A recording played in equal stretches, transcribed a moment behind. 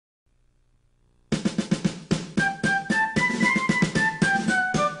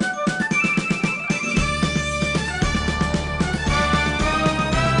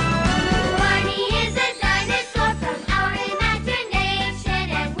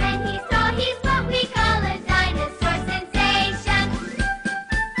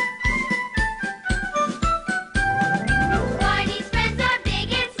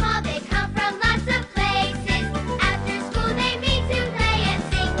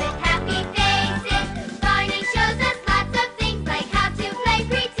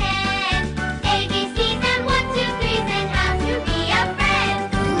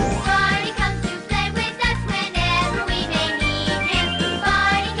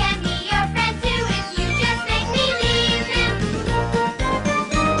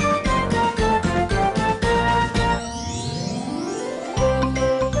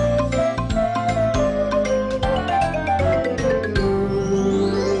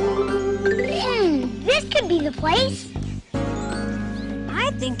be the place?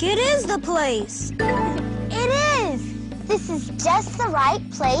 I think it is the place. It is! This is just the right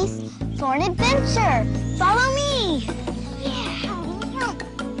place for an adventure. Follow me! Yeah.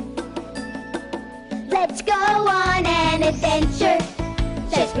 Let's go on an adventure.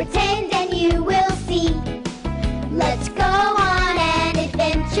 Just pretend and you will see. Let's go on an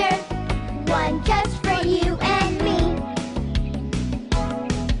adventure. One just for you and me.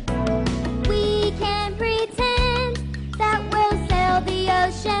 We can pretend that we'll sail the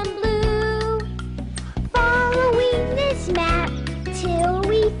ocean blue, following this map till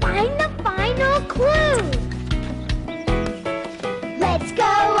we find the final clue. Let's go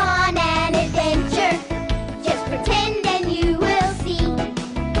on an adventure. Just pretend and you will see.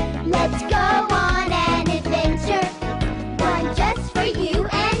 Let's go on an adventure. One just for you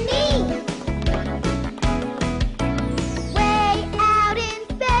and me. Way out in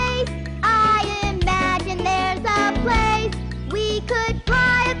space, I imagine there's a place we could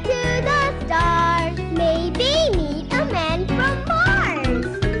fly up to the stars. Maybe meet a man from Mars.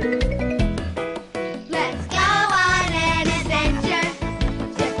 Let's go on an adventure.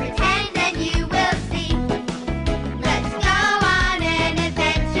 Just pretend and you will see. Let's go on an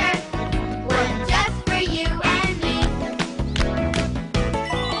adventure. One just for you and me.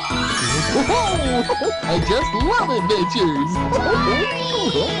 I just love adventures!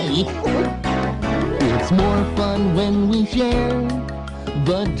 It's more fun when we share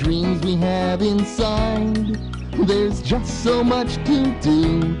the dreams we have inside. There's just so much to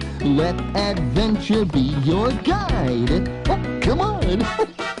do. Let adventure be your guide. Oh, come on!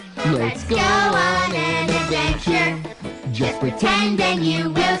 Let's go on an adventure. Just pretend and you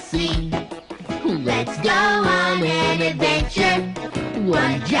will see. Let's go on an adventure.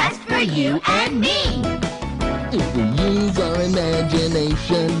 One just for you and me. If we use our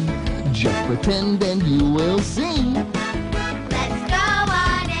imagination, just pretend and you will see. Let's go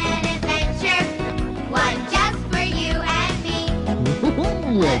on an adventure. One just for you and me.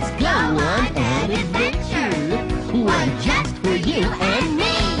 Let's go on an adventure. One just for you and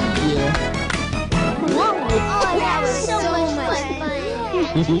me. Oh, that was so much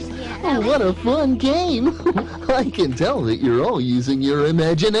fun. Oh, what a fun game. I can tell that you're all using your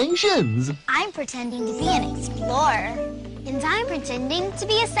imaginations. I'm pretending to be an explorer. And I'm pretending to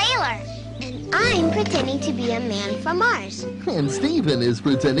be a sailor. And I'm pretending to be a man from Mars. And Stephen is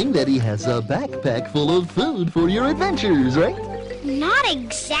pretending that he has a backpack full of food for your adventures, right? Not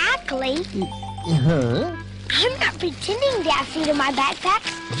exactly. Huh? I'm not pretending to have food in my backpack.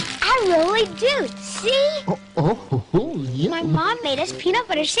 I really do. See? Oh, yeah. My mom made us peanut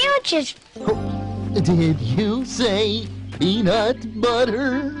butter sandwiches. Oh, did you say peanut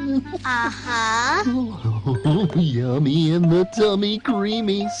butter? Uh-huh. Oh, yummy in the tummy,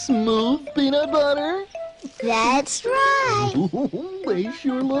 creamy, smooth peanut butter. That's right. Oh, they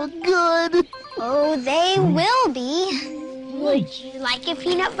sure look good. Oh, they will be. Would you like a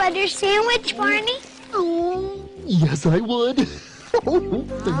peanut butter sandwich, Barney? Oh, yes, I would. Oh,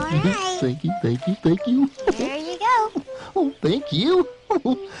 thank you, right. thank you, thank you, thank you. There you go. Oh, thank you.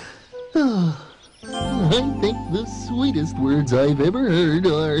 I think the sweetest words I've ever heard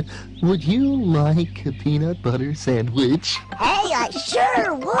are, would you like a peanut butter sandwich? Hey, I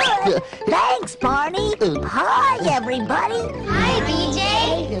sure would. Thanks, Barney. Hi, everybody. Hi,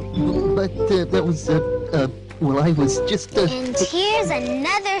 BJ. But that was, well, I was just, And here's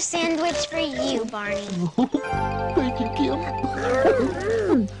another sandwich for you, Barney. Thank you,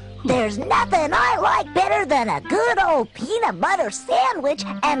 Kim. There's nothing I like better than a good old peanut butter sandwich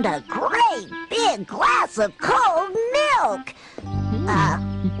and a great big glass of cold milk.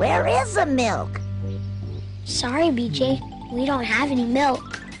 Where is the milk? Sorry, BJ. We don't have any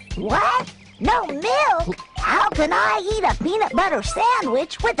milk. What? No milk? How can I eat a peanut butter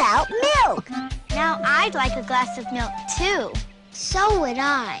sandwich without milk? Now I'd like a glass of milk, too. So would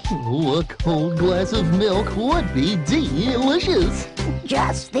I. Oh, a cold glass of milk would be delicious.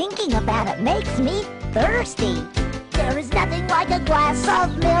 Just thinking about it makes me thirsty. There is nothing like a glass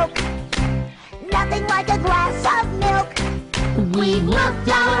of milk. Nothing like a glass of milk. We've looked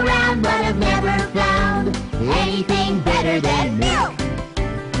all around but have never found anything better than milk.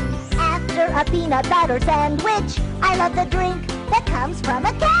 After a peanut butter sandwich, I love the drink that comes from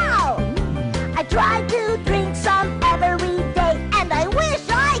a cow. I try to drink some every day, and I wish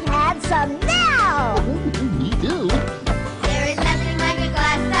I had some now. Me too. There is nothing like a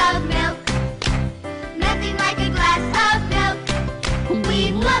glass of milk. Nothing like a glass of milk.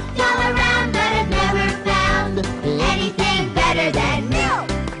 We've looked all around but have never found anything better than milk.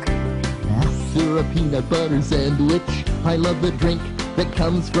 After a peanut butter sandwich, I love the drink that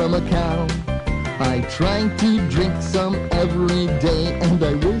comes from a cow. I try to drink some every day, and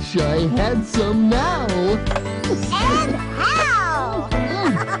I wish I had some now. And how?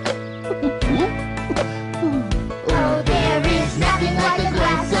 Oh, there is nothing like a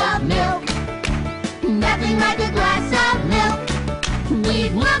glass of milk. Nothing like a glass of milk.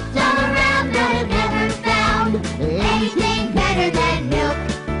 We've looked all around but have never found anything better than milk.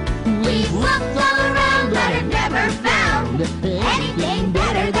 We've looked all around but have never found anything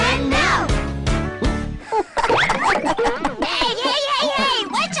better than milk. Hey,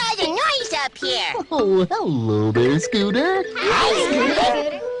 what's all the noise up here? Oh, hello there, Scooter. Hi,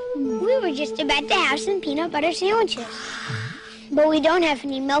 Scooter. We were just about to have some peanut butter sandwiches. But we don't have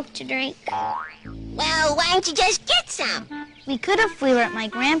any milk to drink. Well, why don't you just get some? We could if we were at my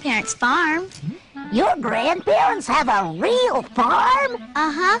grandparents' farm. Your grandparents have a real farm?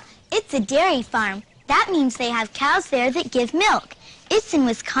 Uh-huh. It's a dairy farm. That means they have cows there that give milk. It's in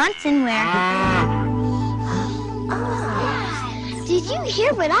Wisconsin where... Did you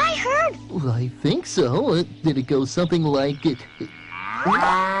hear what I heard? Well, I think so. Did it go something like...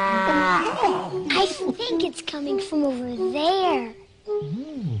 I think it's coming from over there.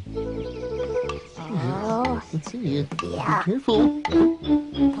 Oh, Let's see. yeah. Be careful.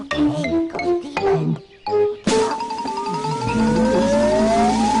 Okay, go Steven.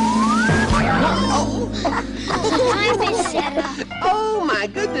 I miss Sarah. Oh, my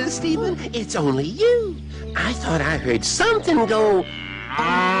goodness, Stephen, it's only you. I thought I heard something go...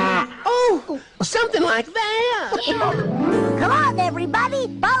 Oh, something like that. Come on, everybody,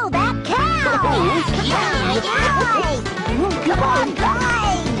 follow that cow! Come on,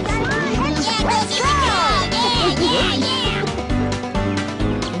 guys! Let's go!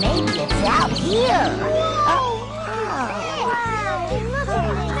 Maybe it's out here.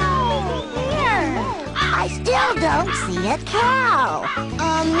 I still don't see a cow.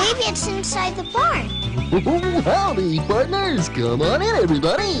 Maybe it's inside the barn. Oh, howdy, partners. Come on in,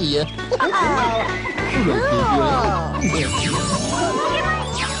 everybody. You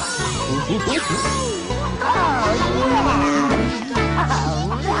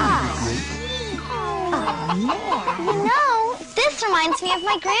know, this reminds me of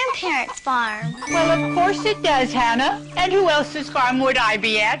my grandparents' farm. Well, of course it does, Hannah. And who else's farm would I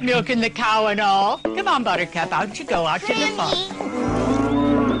be at, milking the cow and all? Come on, Buttercup, out you go, out to the farm.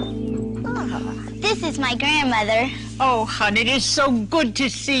 This is my grandmother. Oh, hon, it is so good to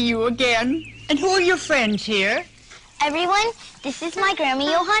see you again. And who are your friends here? Everyone, this is my Grandma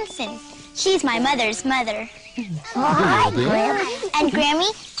Johannson. She's my mother's mother. Hi, Grandma. And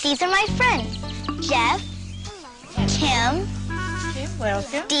Grammy, these are my friends. Jeff, Kim,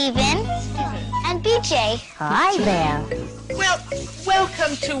 Welcome. Steven, and BJ. Hi there. Well,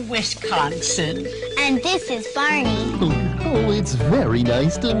 welcome to Wisconsin. And this is Barney. Oh, it's very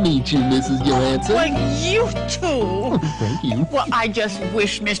nice to meet you, Mrs. Johannson. Well, you too. Thank you. Well, I just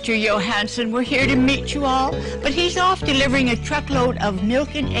wish Mr. Johannson were here to meet you all, but he's off delivering a truckload of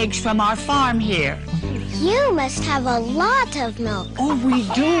milk and eggs from our farm here. You must have a lot of milk. Oh, we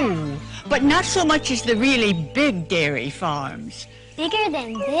do, but not so much as the really big dairy farms. Bigger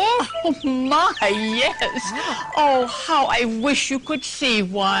than this? Oh, my, yes. Oh, how I wish you could see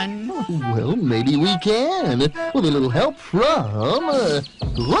one. Well, maybe we can. With a little help from... The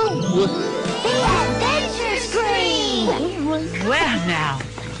adventure screen! Well, now,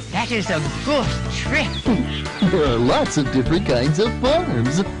 that is a good trick. There are lots of different kinds of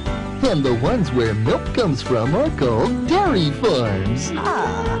farms. And the ones where milk comes from are called dairy farms.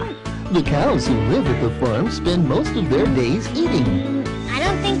 The cows who live at the farm spend most of their days eating. I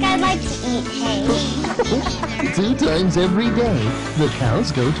don't think I'd like to eat hay. 2 times every day, the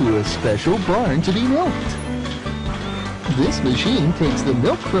cows go to a special barn to be milked. This machine takes the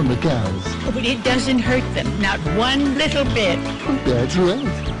milk from the cows. But it doesn't hurt them, not one little bit. That's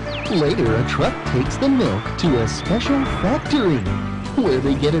right. Later, a truck takes the milk to a special factory, where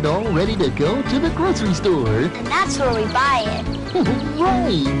they get it all ready to go to the grocery store. And that's where we buy it.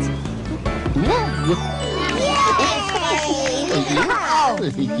 Right.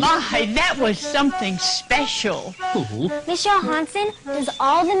 My, that was something special. Miss Johannson, does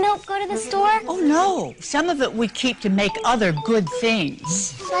all the milk go to the store? Oh, no. Some of it we keep to make other good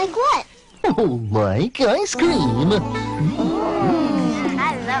things. Like what? Oh, like ice cream.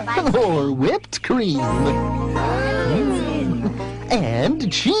 I love ice cream. Or whipped cream. And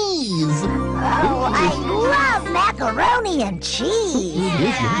cheese. Oh, I love macaroni and cheese.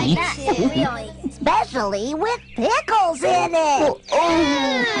 Especially with pickles in it.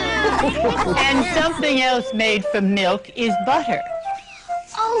 And something else made from milk is butter.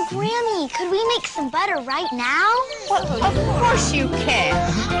 Oh, Grammy, could we make some butter right now? Well, of course you can.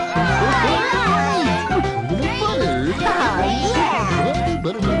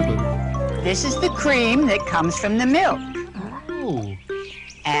 this is the cream that comes from the milk. Oh,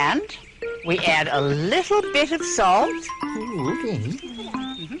 And we add a little bit of salt. oh, okay.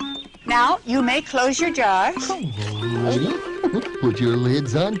 Now, you may close your jars. Ready? Put your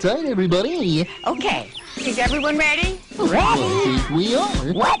lids on tight, everybody. Okay, is everyone ready? I think we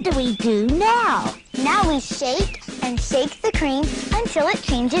are. What do we do now? Now we shake and shake the cream until it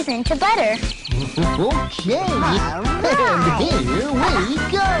changes into butter. Okay. And here we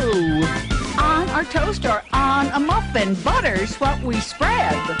go. On our toast or on a muffin, butter's what we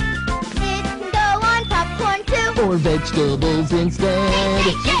spread. It can go on popcorn too. Or vegetables instead.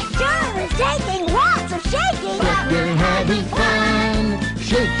 Sure, shaking, lots of shaking. But we're having fun.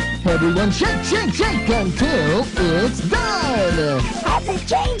 Shake, everyone, shake, shake, shake until it's done. Has it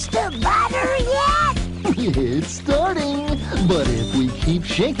changed to butter yet? It's starting. But if we keep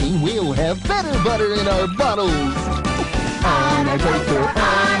shaking, we'll have better butter in our bottles. On our toaster,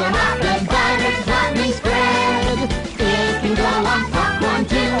 on a muffin, butter's what we spread. It can go on popcorn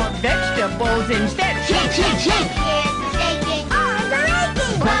too. Or vegetables instead. Shake, shake, shake. It's shaking. On the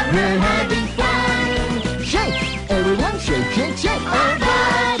raking. But we're having fun. Shake, everyone, shake, shake, shake. Our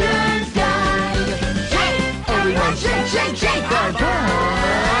butter's done. Shake, everyone, shake, shake, shake. Our butter's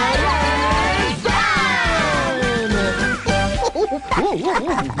done.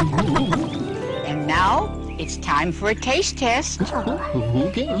 And now, it's time for a taste test.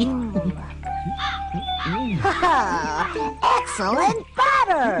 Okay. Excellent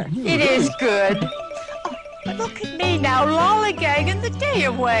butter. It is good. Oh, look at me now, lollygagging the day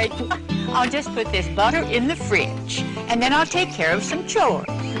away. I'll just put this butter in the fridge, and then I'll take care of some chores.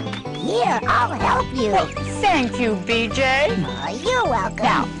 Here, I'll help you. Thank you, BJ. You're welcome.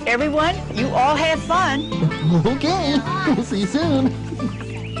 Now, everyone, you all have fun. Okay. We'll see you soon.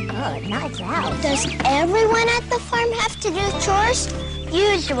 Good, nights out. Does everyone at the farm have to do chores?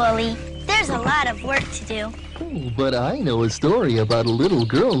 Usually. There's a lot of work to do. Oh, but I know a story about a little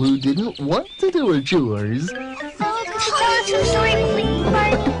girl who didn't want to do her chores. Oh, could you tell us her story, please,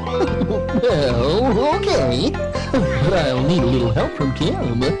 Barney? Well, okay. But I'll need a little help from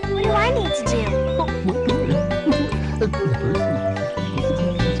Kim. What do I need to do?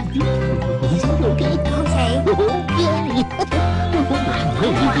 Okay. Okay.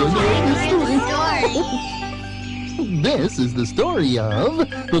 This is the story of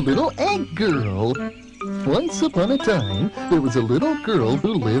the little egg girl. Once upon a time, there was a little girl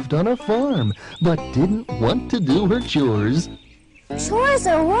who lived on a farm, but didn't want to do her chores. Chores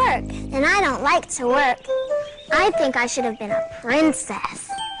are work, and I don't like to work. I think I should have been a princess.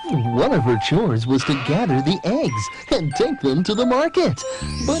 One of her chores was to gather the eggs and take them to the market.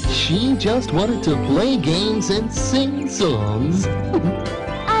 But she just wanted to play games and sing songs.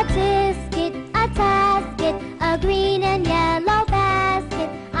 A tisket, a tasket, a green and yellow basket.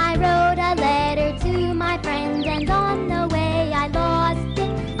 I wrote a letter to my friend, and on the way I lost it.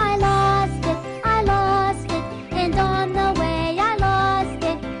 I lost it, I lost it, and on the way I lost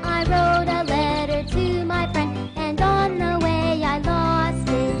it. I wrote a letter to my friend, and on the way I lost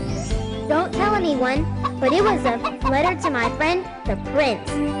it. Don't tell anyone, but it was a letter to my friend, the prince,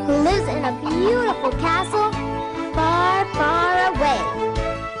 who lives in a beautiful castle far, far away.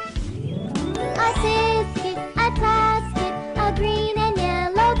 A tisket, a tasket, a green and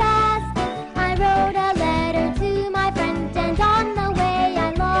yellow basket. I wrote a letter to my friend, and on the way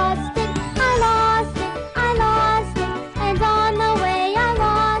I lost it. I lost it, I lost it, and on the way I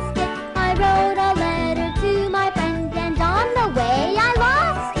lost it. I wrote a letter to my friend, and on the way I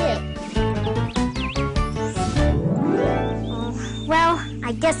lost it. Well,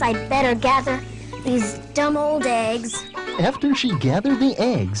 I guess I'd better gather these dumb old eggs. After she gathered the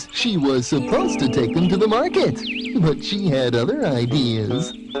eggs, she was supposed to take them to the market. But she had other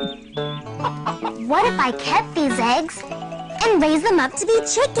ideas. What if I kept these eggs and raised them up to be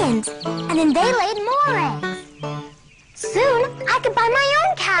chickens, and then they laid more eggs? Soon, I could buy my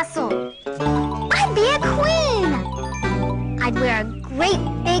own castle. I'd be a queen. I'd wear a great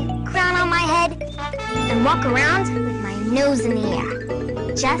big crown on my head and walk around with my nose in the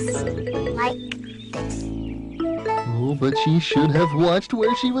air, just like this. Oh, but she should have watched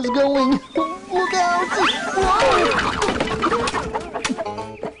where she was going. Look out!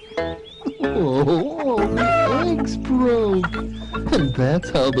 Oh, the eggs broke. And that's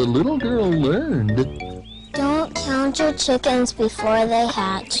how the little girl learned. Don't count your chickens before they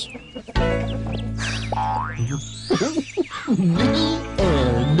hatch. The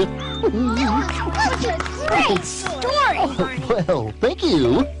end. Great story! Well, thank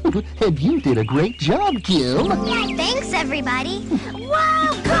you. And you did a great job, Kim. Thanks, everybody.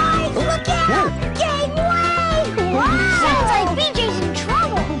 Whoa, guys, look out! Getting away! Wow! Sounds like BJ's in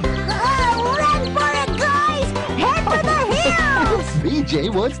trouble.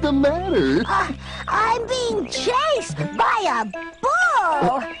 BJ, what's the matter? I'm being chased by a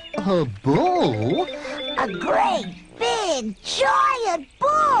bull. A bull? A great, big, giant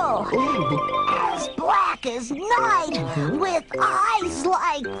bull. As black as night, with eyes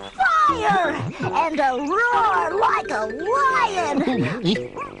like fire, and a roar like a lion.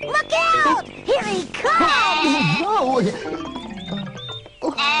 Look out! Here he comes! Oh,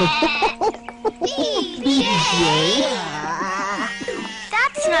 BJ!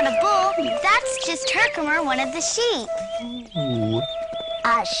 That's not a bull. That's just Herkimer, one of the sheep.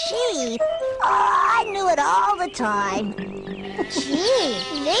 A sheep? Oh, I knew it all the time. Gee,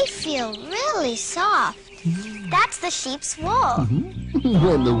 they feel really soft. That's the sheep's wool.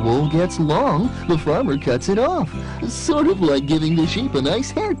 When the wool gets long, the farmer cuts it off. Sort of like giving the sheep a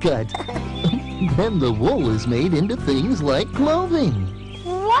nice haircut. Then the wool is made into things like clothing.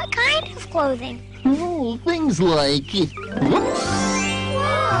 What kind of clothing? Oh, things like...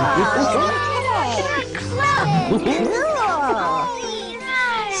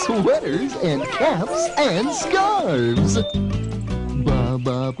 sweaters and caps and scarves.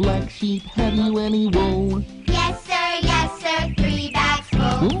 Baba, black sheep, have you any wool? Yes, sir, 3 bags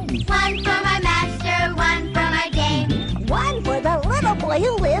full. One for my master, one for my dame. One for the little boy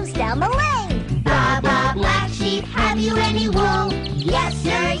who lives down the lane. Baba, black sheep, have you any wool? Yes,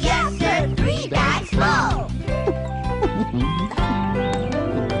 sir, 3 bags full.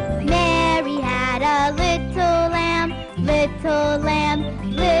 Mary had a little lamb, little lamb,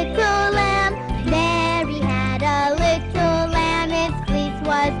 little lamb. Mary had a little lamb, its fleece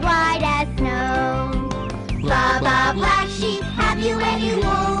was white as snow. Baba, black sheep, have you any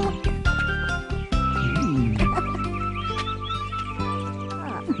wool?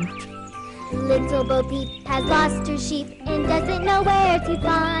 Little Bo Peep has lost her sheep and doesn't know where to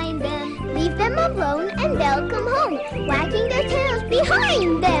find them. Leave them alone and they'll come home, wagging their tails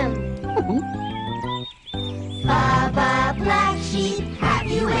behind them. Baba, black sheep, have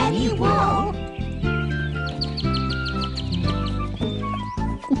you any wool?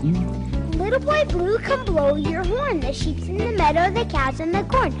 Little boy blue, come blow your horn. The sheep's in the meadow, the cow's in the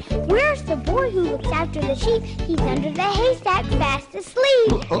corn. Where's the boy who looks after the sheep? He's under the haystack, fast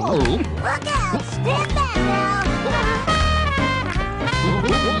asleep. Uh-oh. Look out! Stand back now!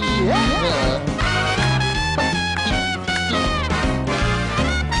 Yeah.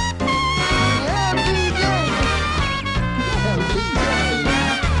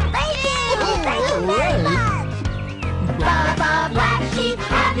 Thank you very much! Baba, black sheep,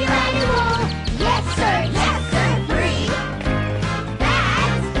 have you any wool? Yes, sir, 3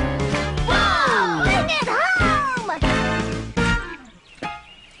 bags full. Bring it home!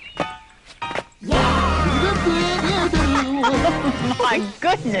 My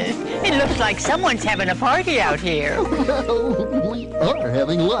goodness, it looks like someone's having a party out here. Well, we are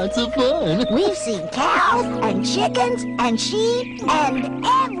having lots of fun. We've seen cows and chickens and sheep and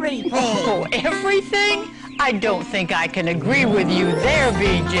everything. Oh, everything? I don't think I can agree with you there,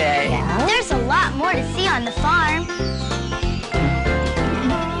 BJ. There's a lot more to see on the farm.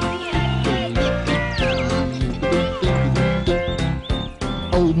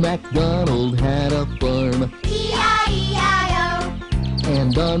 Old MacDonald had a farm, E-I-E-I-O,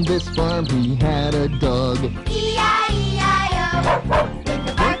 and on this farm he had a dog. E-I-E-I-O. With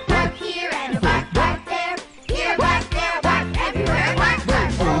a bark, bark here and a bark, bark there. Here, bark, there, bark, everywhere, bark,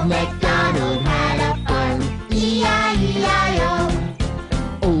 bark. Old MacDonald had a farm. E-I-E-I-O,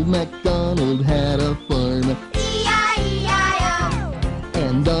 Old MacDonald had a farm, E-I-E-I-O,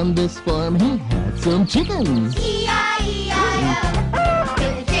 and on this farm he had some chickens. E-I-E-I-O.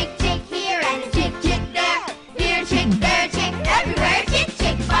 With a chick, chick here and a chick, chick there. Here, chick, there, chick, everywhere, chick,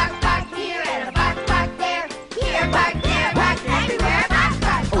 chick. Bark, bark here and a bark, bark there. Here, bark, there, bark, everywhere, bark,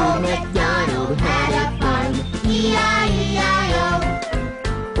 bark. Old MacDonald had a farm. E-I-E-I-O,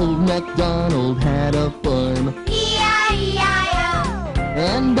 Old MacDonald had a farm, E-I-E-I-O,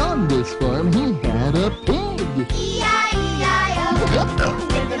 and on this farm he had a pig. E-I-E-I-O.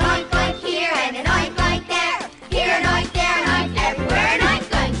 With an oink, oink here and an oink, oink there. Here, an oink, there, an oink, everywhere, an oink,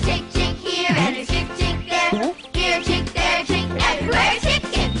 oink. Chick, chick here and a chick, chick there. Here, chick, there, chick, everywhere, chick,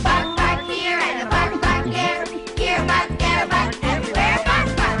 chick. Bark, bark here and a bark, bark there. Here, bark, there, bark, everywhere, bark,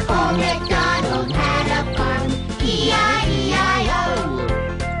 bark. Old MacDonald had a farm. E-I-E-I-O,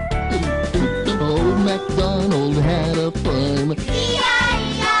 Old MacDonald had a farm.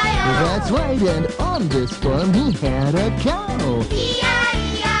 E-I-E-I-O. That's right, and on this farm he had a cow.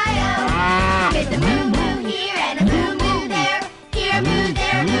 E-I-E-I-O. With a moo moo here and a moo moo there. Here, moo,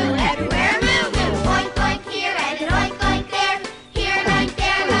 there, moo, everywhere, moo moo. Oink, oink here and an oink, oink there. Here, an oink,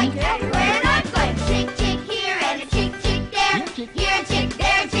 there, an oink, everywhere, an oink, oink. Chick, chick here and a chick, chick there. Here, a chick,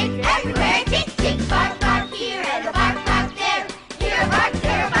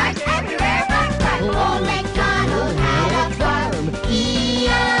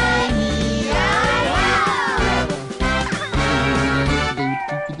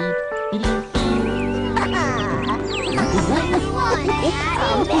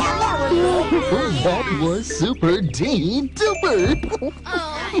 That was super-duper.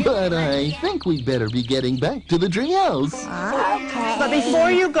 But I think we'd better be getting back to the treehouse. Okay. But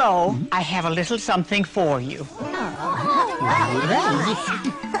before you go, I have a little something for you.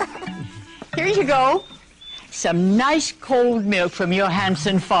 Here you go. Some nice cold milk from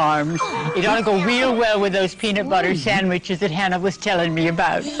Johannson Farms. It ought to go real well with those peanut butter sandwiches that Hannah was telling me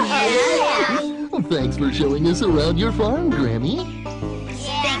about. Thanks for showing us around your farm, Grammy.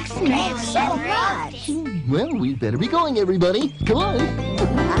 Thanks, So much. Well, we'd better be going, everybody. Come on.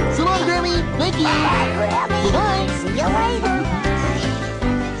 So long, Grammy. Thank you. Bye, Grammy. Bye-bye. See you later.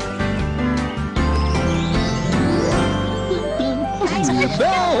 We're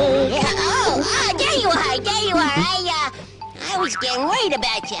back. There you are. I was getting worried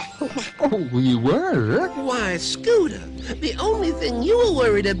about you. Oh, you were? Why, Scooter, the only thing you were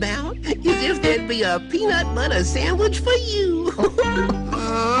worried about is if there'd be a peanut butter sandwich for you.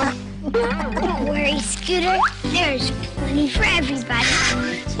 Don't worry, Scooter. There's plenty for everybody.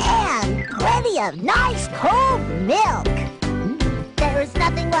 And plenty of nice cold milk. There is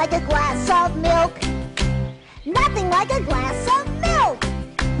nothing like a glass of milk. Nothing like a glass of milk.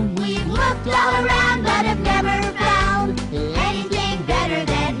 We've looked all around but have never found anything better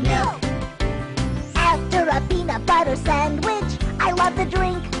than milk. After a peanut butter sandwich, I love the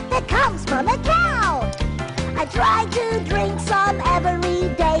drink that comes from a cow. I try to drink some every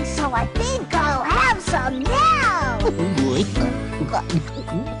day, so I think I'll have some now. Oh, boy.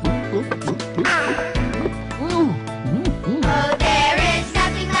 Oh, there is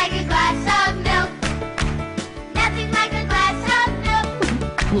nothing like a glass of milk. Nothing like a glass of milk.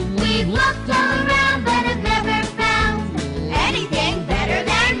 We've looked all around but have never found anything better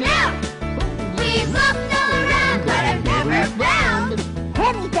than milk. We've looked all around but have never found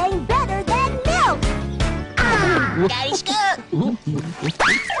Anything better than milk. Daddy Scoot.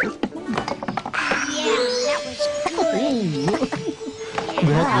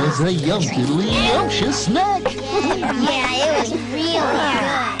 That was a yum-diddly-yumptious snack. Yeah, it was really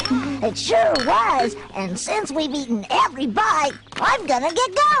good. It sure was. And since we've eaten every bite, I'm gonna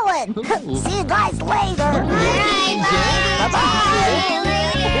get going. See you guys later. Bye-bye.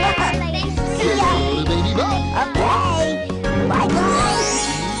 See ya. Baby bye. Okay. Bye, guys.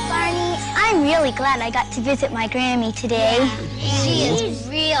 Barney, I'm really glad I got to visit my Grammy today. She is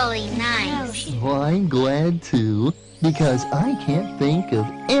really nice. Well, I'm glad too, because I can't think of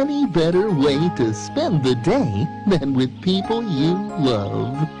any better way to spend the day than with people you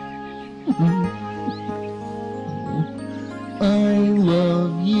love. I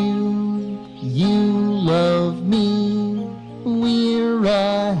love you, you love me, we're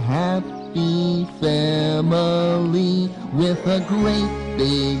a happy family, with a great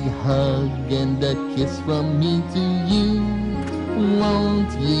big hug and a kiss from me to you.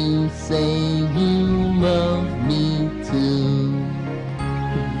 Won't you say you love me too?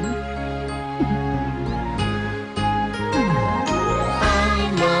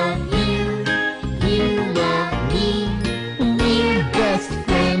 I love you, you love me. We're best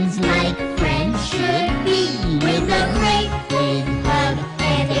friends like friends should be. With a great big hug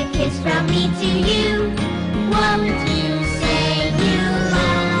and a kiss from me to you. Won't you say you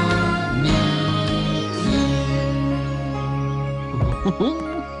love me too?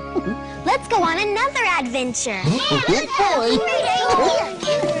 Let's go on another adventure. Good boy.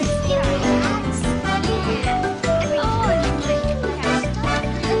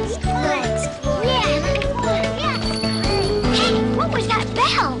 Hey, what was that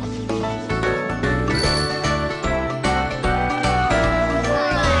bell?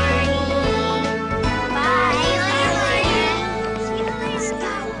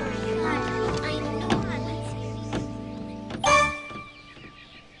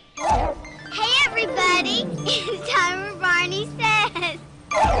 Hey everybody, it's time for Barney Says.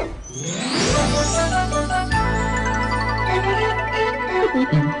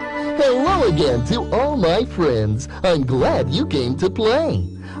 Hello again to all my friends. I'm glad you came to play.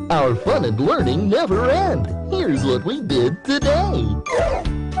 Our fun and learning never end. Here's what we did today.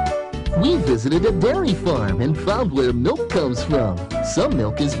 We visited a dairy farm and found where milk comes from. Some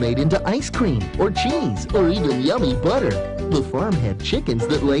milk is made into ice cream or cheese or even yummy butter. The farm had chickens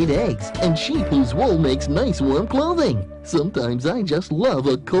that laid eggs and sheep whose wool makes nice warm clothing. Sometimes I just love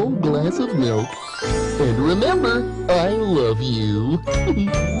a cold glass of milk. And remember, I love you.